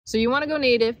So you want to go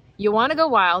native, you want to go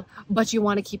wild, but you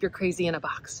want to keep your crazy in a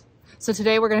box. So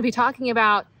today we're going to be talking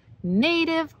about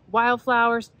native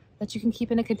wildflowers that you can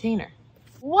keep in a container.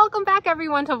 Welcome back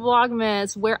everyone to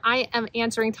Vlogmas, where I am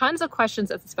answering tons of questions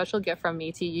as a special gift from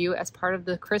me to you as part of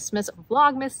the Christmas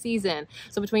Vlogmas season.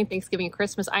 So between Thanksgiving and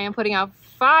Christmas, I am putting out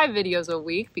 5 videos a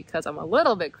week because I'm a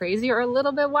little bit crazy or a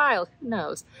little bit wild, who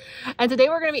knows. And today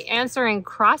we're going to be answering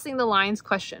Crossing the Lines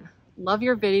question. Love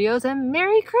your videos and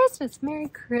Merry Christmas! Merry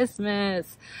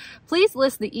Christmas! Please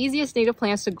list the easiest native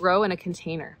plants to grow in a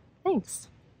container. Thanks.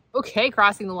 Okay,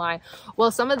 crossing the line. Well,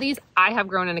 some of these I have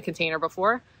grown in a container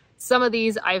before. Some of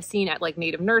these I've seen at like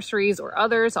native nurseries or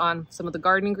others on some of the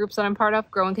gardening groups that I'm part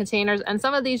of, grow in containers. And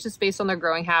some of these, just based on their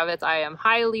growing habits, I am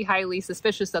highly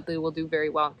suspicious that they will do very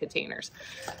well in containers.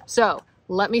 So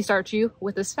let me start you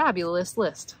with this fabulous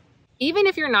list. Even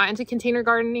if you're not into container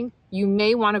gardening, you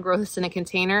may want to grow this in a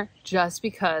container just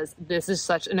because this is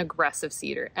such an aggressive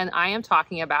cedar. And I am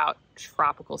talking about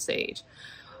tropical sage.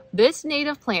 This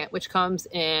native plant, which comes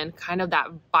in kind of that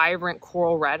vibrant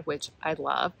coral red, which I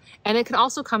love, and it can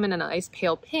also come in a nice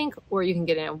pale pink, or you can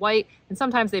get it in white, and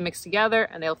sometimes they mix together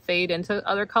and they'll fade into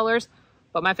other colors.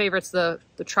 But my favorite's the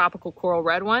tropical coral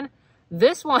red one.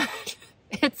 This one,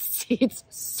 it seeds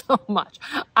so much.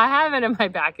 I have it in my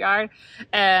backyard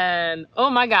and oh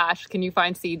my gosh, can you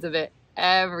find seeds of it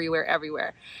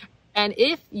everywhere. And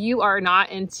if you are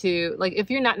not into, like if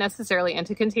you're not necessarily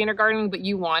into container gardening, but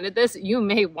you wanted this, you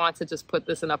may want to just put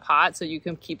this in a pot so you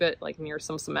can keep it like near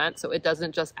some cement so it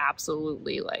doesn't just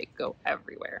absolutely like go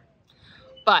everywhere.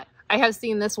 But I have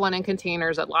seen this one in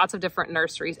containers at lots of different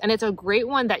nurseries, and it's a great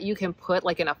one that you can put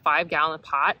like in a 5-gallon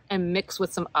pot and mix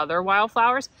with some other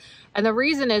wildflowers. And the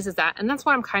reason is that, and that's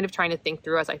what I'm kind of trying to think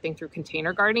through as I think through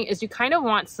container gardening, is you kind of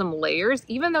want some layers,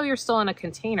 even though you're still in a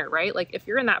container, right? Like if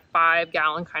you're in that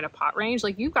 5-gallon kind of pot range,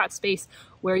 like you've got space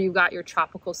where you've got your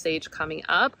tropical sage coming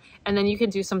up, and then you can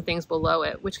do some things below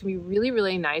it, which can be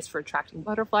really nice for attracting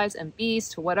butterflies and bees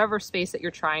to whatever space that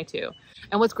you're trying to.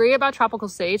 And what's great about tropical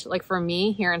sage, like for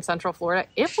me here in Central Florida,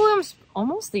 it blooms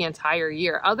almost the entire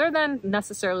year, other than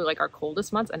necessarily like our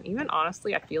coldest months. And even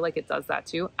honestly, I feel like it does that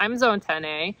too. I'm zone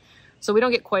 10A, so we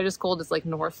don't get quite as cold as like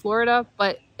North Florida,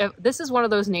 but this is one of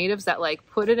those natives that like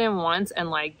put it in once and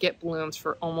like get blooms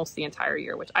for almost the entire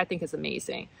year, which I think is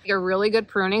amazing. You're really good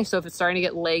pruning. So if it's starting to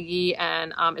get leggy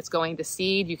and it's going to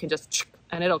seed, you can just,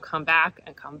 and it'll come back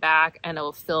and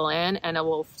it'll fill in and it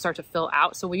will start to fill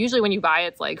out. So usually when you buy it,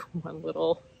 it's like one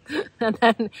little, and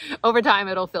then over time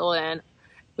it'll fill in,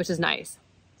 which is nice.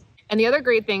 And the other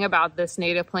great thing about this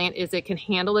native plant is it can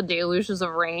handle the deluges of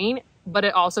rain, but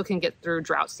it also can get through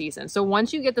drought season. So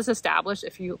once you get this established,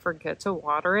 if you forget to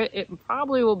water it, it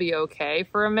probably will be okay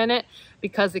for a minute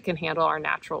because it can handle our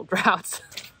natural droughts.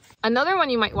 Another one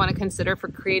you might want to consider for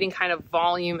creating kind of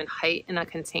volume and height in a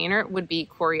container would be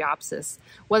Coreopsis.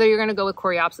 Whether you're going to go with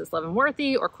Coreopsis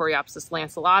leavenworthii or Coreopsis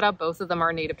lanceolata, both of them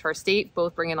are native to our state,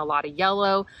 both bring in a lot of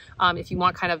yellow. If you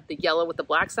want kind of the yellow with the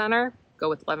black center, go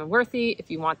with leavenworthii.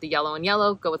 If you want the yellow and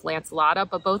yellow, go with lanceolata.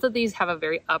 But both of these have a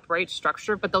very upright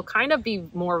structure, but they'll kind of be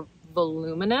more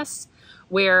voluminous,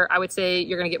 where I would say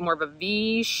you're going to get more of a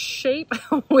V shape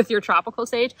with your tropical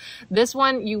sage. This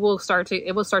one, it will start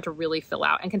to really fill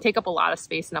out and can take up a lot of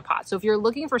space in a pot. So if you're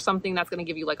looking for something that's going to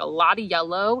give you like a lot of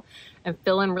yellow and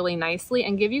fill in really nicely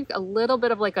and give you a little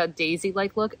bit of like a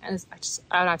daisy-like look, and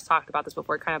I've talked about this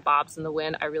before, it kind of bobs in the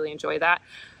wind. I really enjoy that.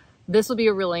 This will be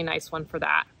a really nice one for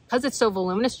that. Because it's so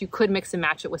voluminous, you could mix and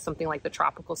match it with something like the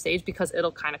tropical sage because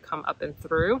it'll kind of come up and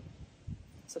through.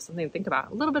 So something to think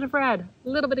about. A little bit of red, a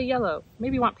little bit of yellow.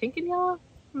 Maybe you want pink and yellow?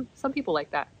 Some people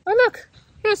like that. Oh look,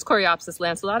 here's Coreopsis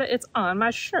lanceolata. It's on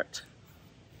my shirt.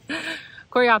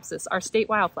 Coreopsis, our state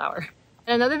wildflower.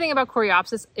 And another thing about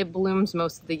Coreopsis, it blooms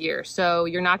most of the year. So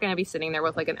you're not going to be sitting there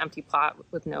with like an empty plot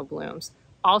with no blooms.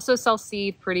 Also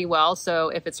self-seed pretty well. So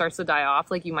if it starts to die off,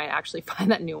 like you might actually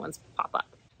find that new ones pop up.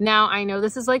 Now, I know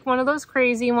this is like one of those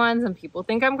crazy ones and people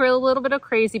think I'm a little bit of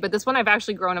crazy, but this one I've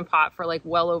actually grown in pot for like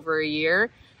well over a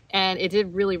year and it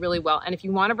did really well. And if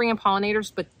you want to bring in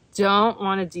pollinators, but don't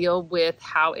want to deal with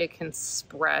how it can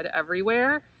spread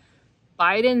everywhere,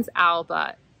 Biden's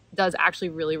Alba does actually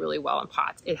really well in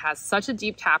pots. It has such a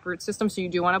deep taproot system, so you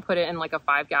do want to put it in like a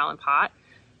 5-gallon pot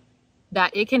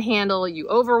that it can handle you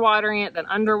overwatering it, then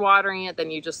underwatering it, then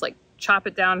you just like chop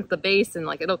it down at the base and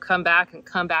like it'll come back and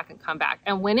come back and come back.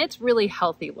 And when it's really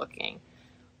healthy looking,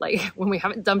 like when we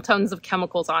haven't dumped tons of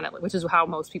chemicals on it, which is how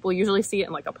most people usually see it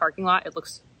in like a parking lot, it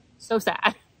looks so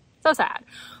sad. So sad.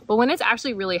 But when it's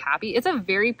actually really happy, it's a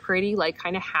very pretty, like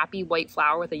kind of happy white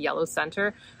flower with a yellow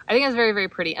center. I think it's very, very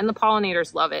pretty, and the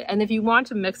pollinators love it. And if you want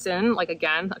to mix in, like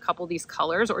again, a couple of these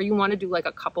colors, or you want to do like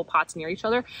a couple pots near each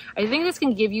other, I think this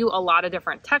can give you a lot of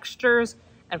different textures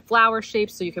and flower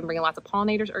shapes, so you can bring in lots of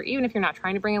pollinators, or even if you're not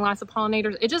trying to bring in lots of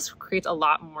pollinators, it just creates a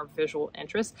lot more visual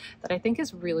interest that I think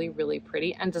is really, really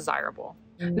pretty and desirable.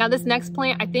 Now this next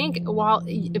plant, I think while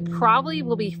it probably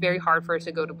will be very hard for it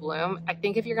to go to bloom, I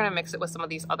think if you're gonna mix it with some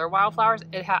of these other wildflowers,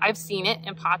 I've seen it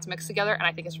in pots mixed together, and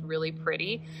I think it's really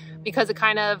pretty because it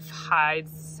kind of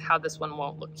hides how this one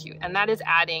won't look cute. And that is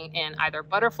adding in either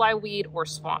butterfly weed or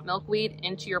swamp milkweed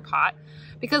into your pot.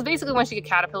 Because basically once you get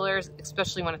caterpillars,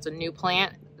 especially when it's a new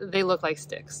plant, they look like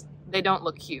sticks. They don't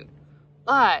look cute,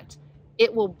 but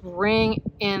it will bring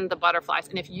in the butterflies.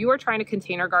 And if you are trying to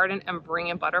container garden and bring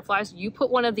in butterflies, you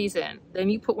put one of these in, then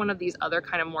you put one of these other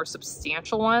kind of more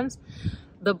substantial ones.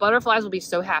 The butterflies will be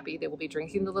so happy. They will be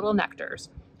drinking the little nectars.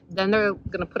 Then they're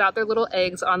gonna put out their little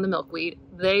eggs on the milkweed.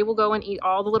 They will go and eat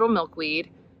all the little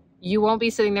milkweed. You won't be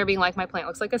sitting there being like, my plant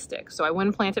looks like a stick, so I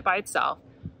wouldn't plant it by itself.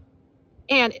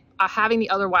 And having the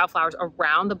other wildflowers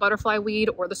around the butterfly weed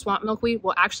or the swamp milkweed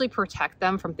will actually protect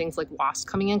them from things like wasps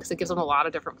coming in, because it gives them a lot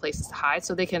of different places to hide.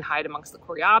 So they can hide amongst the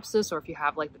coreopsis, or if you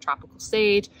have like the tropical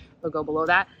sage, they'll go below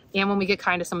that. And when we get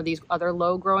kind of some of these other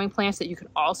low growing plants that you can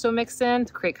also mix in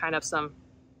to create kind of some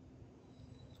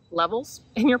levels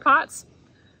in your pots,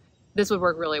 this would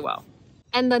work really well.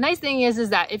 And the nice thing is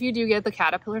that if you do get the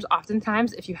caterpillars,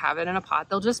 oftentimes if you have it in a pot,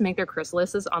 they'll just make their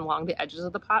chrysalises along the edges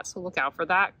of the pot. So look out for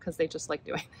that, because they just like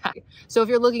doing that. So if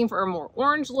you're looking for a more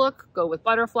orange look, go with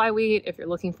butterfly weed. If you're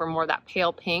looking for more of that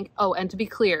pale pink. Oh, and to be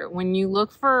clear, when you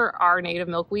look for our native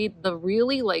milkweed, the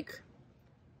really like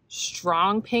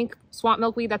strong pink swamp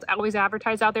milkweed that's always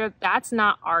advertised out there, that's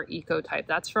not our eco type.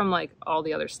 That's from like all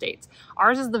the other states.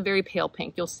 Ours is the very pale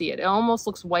pink. You'll see it. It almost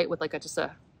looks white with like just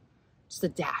a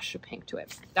dash of pink to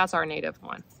it. That's our native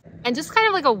one. And just kind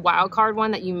of like a wild card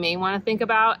one that you may want to think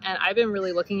about, and I've been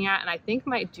really looking at and I think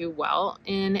might do well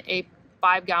in a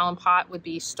 5-gallon pot, would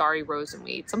be starry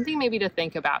rosenweed. Something maybe to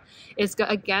think about. It's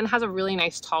again has a really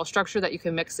nice tall structure that you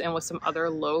can mix in with some other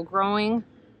low growing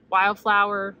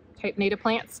wildflower type native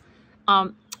plants.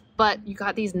 But you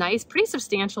got these nice, pretty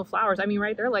substantial flowers. I mean,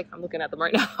 right, they're like, I'm looking at them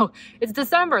right now. It's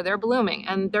December, they're blooming,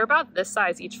 and they're about this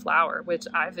size each flower, which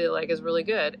I feel like is really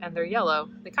good. And they're yellow.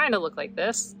 They kind of look like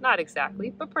this, not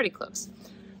exactly, but pretty close.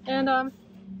 And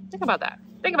think about that.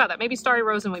 Think about that. Maybe starry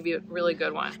rosen would be a really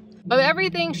good one. But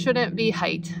everything shouldn't be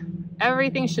height.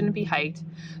 Everything shouldn't be height.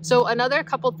 So another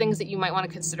couple things that you might want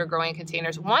to consider growing in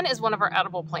containers. One is one of our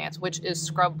edible plants, which is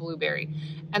scrub blueberry.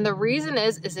 And the reason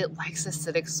is it likes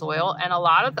acidic soil. And a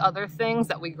lot of the other things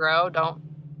that we grow don't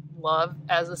love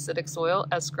as acidic soil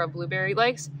as scrub blueberry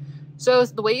likes. So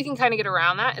the way you can kind of get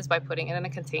around that is by putting it in a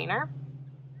container.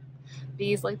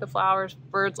 Bees like the flowers,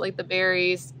 birds like the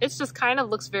berries. It just kind of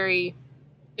looks very,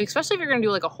 especially if you're going to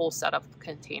do like a whole set of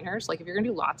containers, like if you're going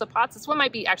to do lots of pots, this one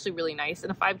might be actually really nice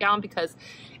in a 5-gallon because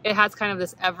it has kind of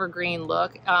this evergreen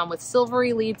look with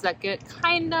silvery leaves that get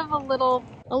kind of a little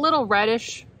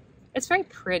reddish. It's very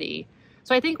pretty.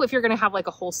 So I think if you're going to have like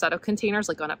a whole set of containers,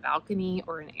 like on a balcony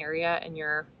or an area and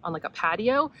you're on like a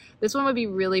patio, this one would be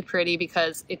really pretty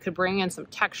because it could bring in some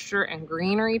texture and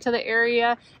greenery to the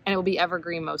area, and it will be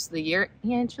evergreen most of the year,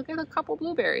 and you'll get a couple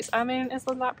blueberries. I mean,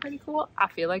 isn't that pretty cool? I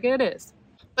feel like it is.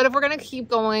 But if we're going to keep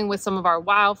going with some of our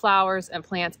wildflowers and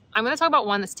plants, I'm going to talk about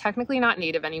one that's technically not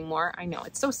native anymore. I know,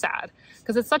 it's so sad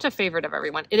because it's such a favorite of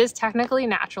everyone. It is technically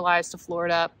naturalized to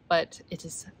Florida, but it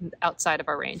is outside of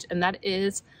our range, and that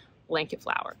is blanket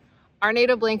flower. Our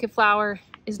native blanket flower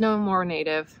is no more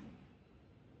native.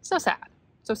 So sad,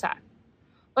 so sad.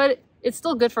 But it's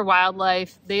still good for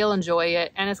wildlife. They'll enjoy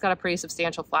it, and it's got a pretty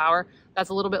substantial flower that's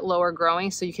a little bit lower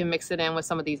growing, so you can mix it in with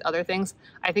some of these other things.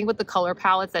 I think with the color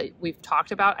palettes that we've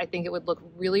talked about, I think it would look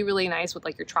really, really nice with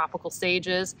like your tropical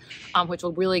sages, which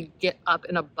will really get up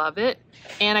and above it.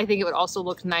 And I think it would also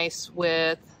look nice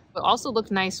with,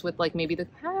 like maybe the,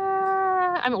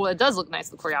 I mean, well, it does look nice,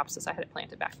 the coreopsis. I had it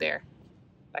planted back there.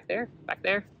 Back there? Back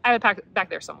there? I had it back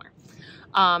there somewhere.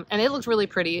 And it looks really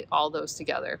pretty, all those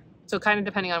together. So kind of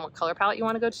depending on what color palette you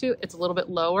want to go to, it's a little bit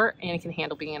lower and it can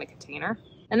handle being in a container.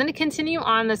 And then to continue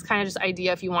on this kind of just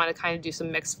idea, if you want to kind of do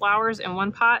some mixed flowers in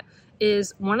one pot,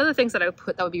 is one of the things that I would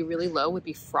put that would be really low would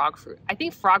be frog fruit. I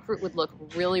think frog fruit would look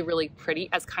really, really pretty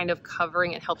as kind of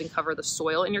covering and helping cover the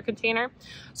soil in your container.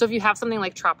 So if you have something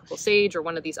like tropical sage or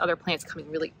one of these other plants coming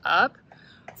really up,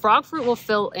 frog fruit will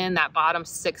fill in that bottom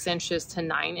 6 inches to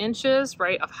 9 inches,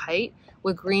 right, of height,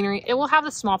 with greenery. It will have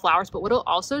the small flowers, but what it'll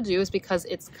also do is, because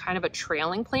it's kind of a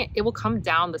trailing plant, it will come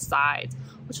down the sides,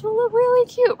 which will look really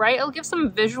cute, right? It'll give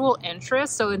some visual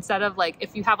interest. So instead of like,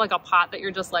 if you have like a pot that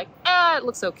you're just like, it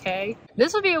looks okay,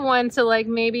 this would be a one to like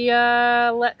maybe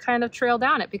let kind of trail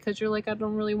down it, because you're like, I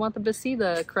don't really want them to see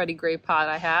the cruddy gray pot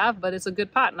I have, but it's a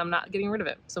good pot and I'm not getting rid of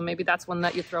it. So maybe that's one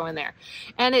that you throw in there.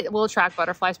 And it will attract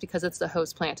butterflies because it's the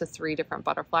host plant to 3 different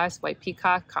butterflies: white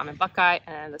peacock, common buckeye,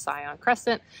 and the scion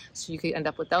crescent. So you could end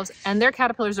up with those. And their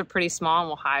caterpillars are pretty small and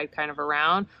will hide kind of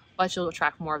around, but you'll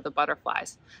attract more of the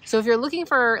butterflies. So if you're looking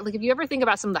for, like, if you ever think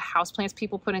about some of the houseplants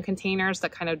people put in containers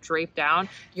that kind of drape down,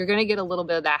 you're gonna get a little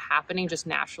bit of that happening just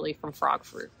naturally from frog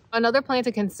fruit. Another plant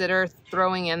to consider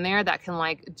throwing in there that can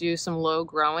like do some low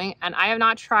growing, and I have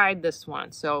not tried this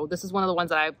one, so this is one of the ones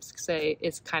that I say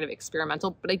is kind of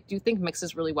experimental, but I do think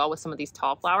mixes really well with some of these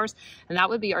tall flowers, and that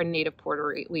would be our native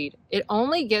porterweed. It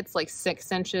only gets like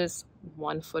 6 inches,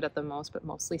 1 foot at the most, but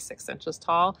mostly 6 inches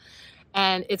tall.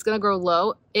 And it's gonna grow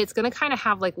low. It's gonna kind of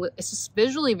have like, it's just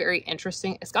visually very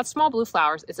interesting. It's got small blue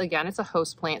flowers. It's a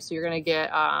host plant. So you're gonna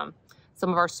get some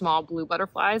of our small blue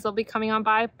butterflies that'll be coming on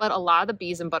by, but a lot of the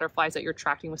bees and butterflies that you're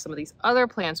attracting with some of these other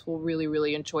plants will really,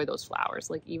 really enjoy those flowers.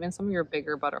 Like even some of your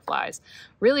bigger butterflies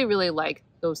really, really like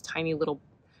those tiny little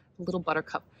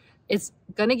buttercup. It's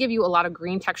gonna give you a lot of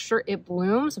green texture. It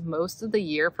blooms most of the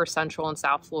year for Central and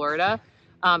South Florida,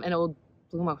 and it will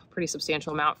bloom a pretty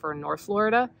substantial amount for North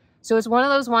Florida. So it's one of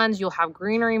those ones, you'll have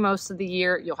greenery most of the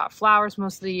year, you'll have flowers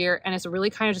most of the year, and it's really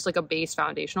kind of just like a base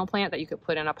foundational plant that you could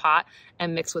put in a pot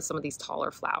and mix with some of these taller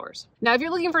flowers. Now, if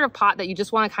you're looking for a pot that you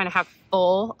just want to kind of have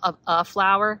full of a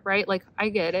flower, right? Like, I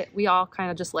get it. We all kind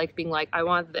of just like being like, I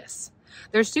want this.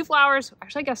 There's 2 flowers,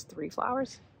 actually I guess 3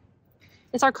 flowers.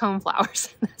 It's our cone flowers.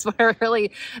 That's where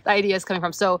really the idea is coming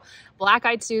from. So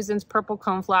black-eyed Susans, purple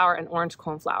coneflower, and orange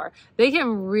coneflower. They can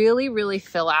really, really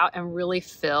fill out and really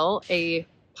fill a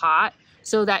pot,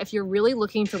 so that if you're really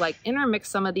looking to like intermix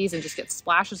some of these and just get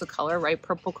splashes of color, right?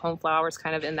 Purple coneflower is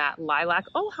kind of in that lilac.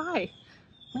 Oh, hi.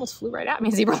 Almost flew right at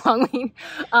me, zebra longweed.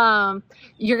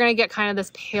 You're gonna get kind of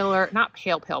this paler, not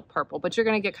pale purple, but you're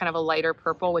gonna get kind of a lighter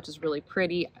purple, which is really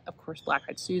pretty. Of course,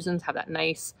 black-eyed Susans have that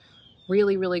nice,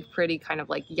 really, really pretty kind of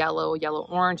like yellow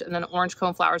orange, and then orange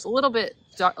coneflower is a little bit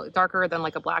darker than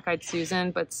like a black-eyed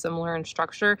Susan, but similar in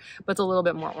structure, but it's a little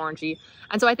bit more orangey.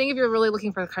 And so I think if you're really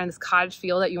looking for kind of this cottage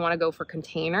feel that you want to go for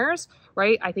containers,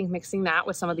 right? I think mixing that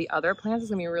with some of the other plants is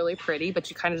gonna be really pretty, but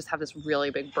you kind of just have this really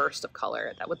big burst of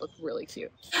color that would look really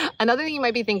cute. Another thing you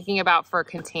might be thinking about for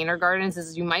container gardens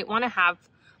is you might want to have,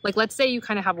 like, let's say you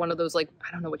kind of have one of those, like,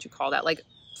 I don't know what you call that, like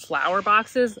flower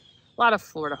boxes. A lot of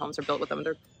Florida homes are built with them.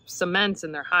 They're cement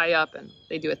and they're high up and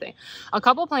they do a thing. A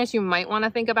couple plants you might want to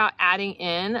think about adding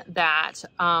in that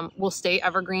will stay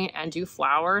evergreen and do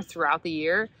flower throughout the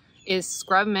year is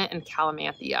scrub mint and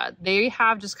calamanthia. They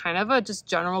have just kind of a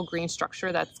general green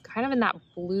structure that's kind of in that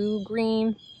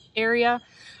blue-green area.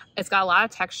 It's got a lot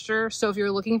of texture. So if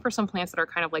you're looking for some plants that are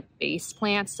kind of like base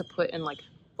plants to put in like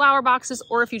flower boxes,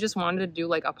 or if you just wanted to do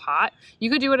like a pot,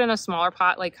 you could do it in a smaller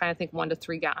pot, like kind of think 1 to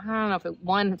 3 gallons. I don't know if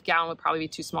 1 gallon would probably be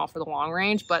too small for the long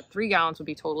range, but 3 gallons would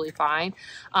be totally fine.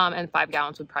 And 5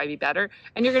 gallons would probably be better.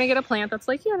 And you're going to get a plant that's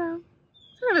like, you know,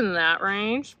 kind of in that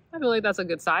range. I feel like that's a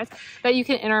good size that you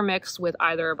can intermix with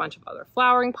either a bunch of other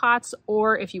flowering pots,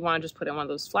 or if you want to just put in one of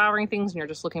those flowering things and you're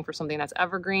just looking for something that's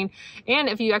evergreen. And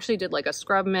if you actually did like a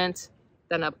scrub mint,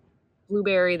 then a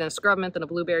blueberry, then a scrub mint, then a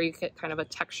blueberry, you get kind of a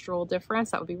textural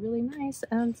difference. That would be really nice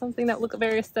and something that look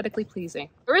very aesthetically pleasing.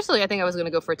 Originally, I think I was going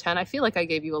to go for 10. I feel like I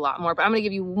gave you a lot more, but I'm going to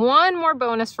give you one more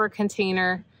bonus for a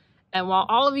container. And while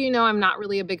all of you know I'm not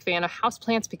really a big fan of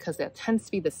houseplants because that tends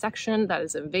to be the section that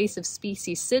is invasive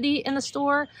species city in the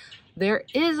store, there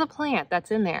is a plant that's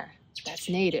in there that's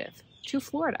native to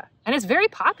Florida. And it's a very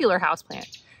popular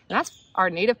houseplant. And that's our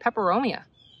native peperonia.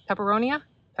 Pepperoni.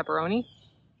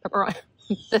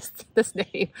 This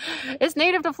name is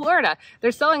native to Florida.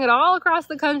 They're selling it all across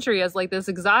the country as like this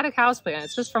exotic houseplant.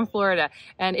 It's just from Florida,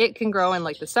 and it can grow in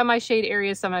like the semi-shade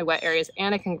areas, semi-wet areas,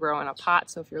 and it can grow in a pot.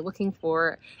 So if you're looking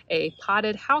for a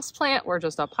potted houseplant or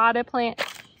just a potted plant,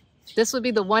 this would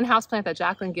be the one houseplant that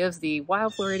Jacqueline gives the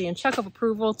Wild Floridian check of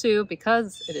approval to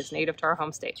because it is native to our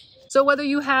home state. So whether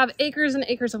you have acres and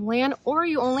acres of land or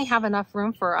you only have enough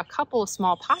room for a couple of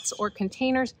small pots or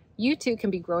containers, you too can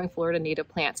be growing Florida native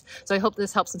plants. So I hope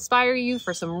this helps inspire you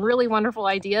for some really wonderful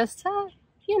ideas to,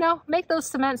 you know, make those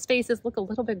cement spaces look a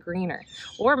little bit greener,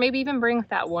 or maybe even bring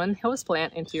that one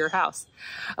houseplant into your house.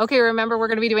 Okay, remember we're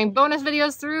going to be doing bonus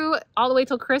videos through all the way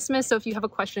till Christmas. So if you have a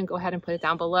question, go ahead and put it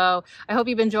down below. I hope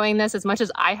you've been enjoying this as much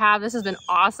as I have. This has been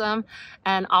awesome,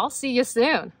 and I'll see you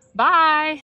soon. Bye.